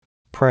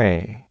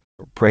pray,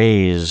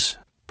 praise,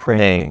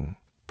 praying,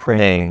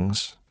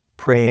 prayings,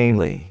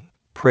 prayingly,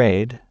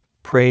 prayed,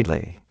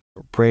 prayedly,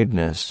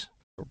 prayedness,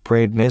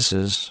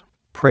 prayednesses,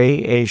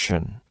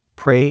 prayation,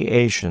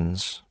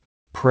 prayations,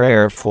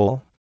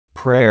 prayerful,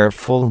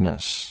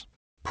 prayerfulness,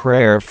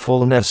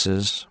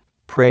 prayerfulnesses,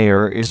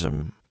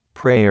 prayerism,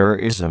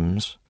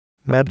 prayerisms,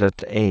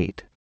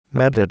 meditate,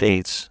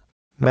 meditates,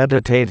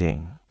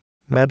 meditating,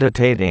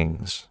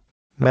 meditatings,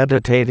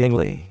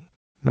 meditatingly,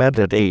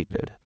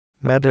 meditated,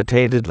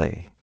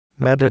 meditatedly,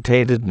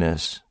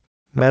 meditatedness,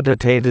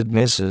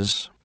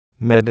 meditatednesses,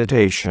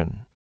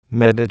 meditation,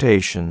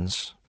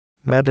 meditations,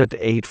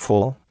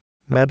 meditateful,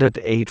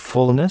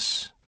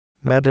 meditatefulness,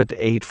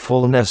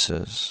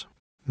 meditatefulnesses,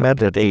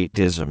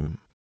 meditatism,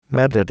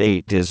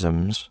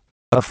 meditatisms,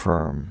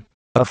 affirm,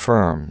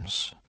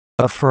 affirms,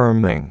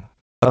 affirming,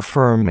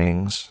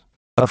 affirmings,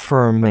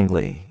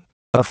 affirmingly,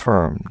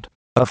 affirmed,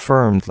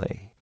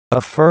 affirmedly,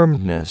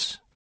 affirmedness,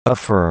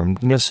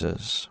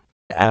 affirmednesses,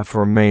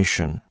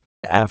 affirmation,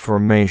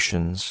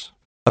 affirmations,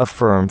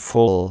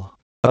 affirmful,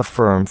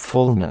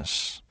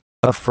 affirmfulness,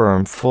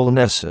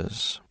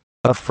 affirmfulnesses,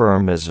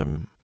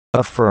 affirmism,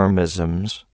 affirmisms,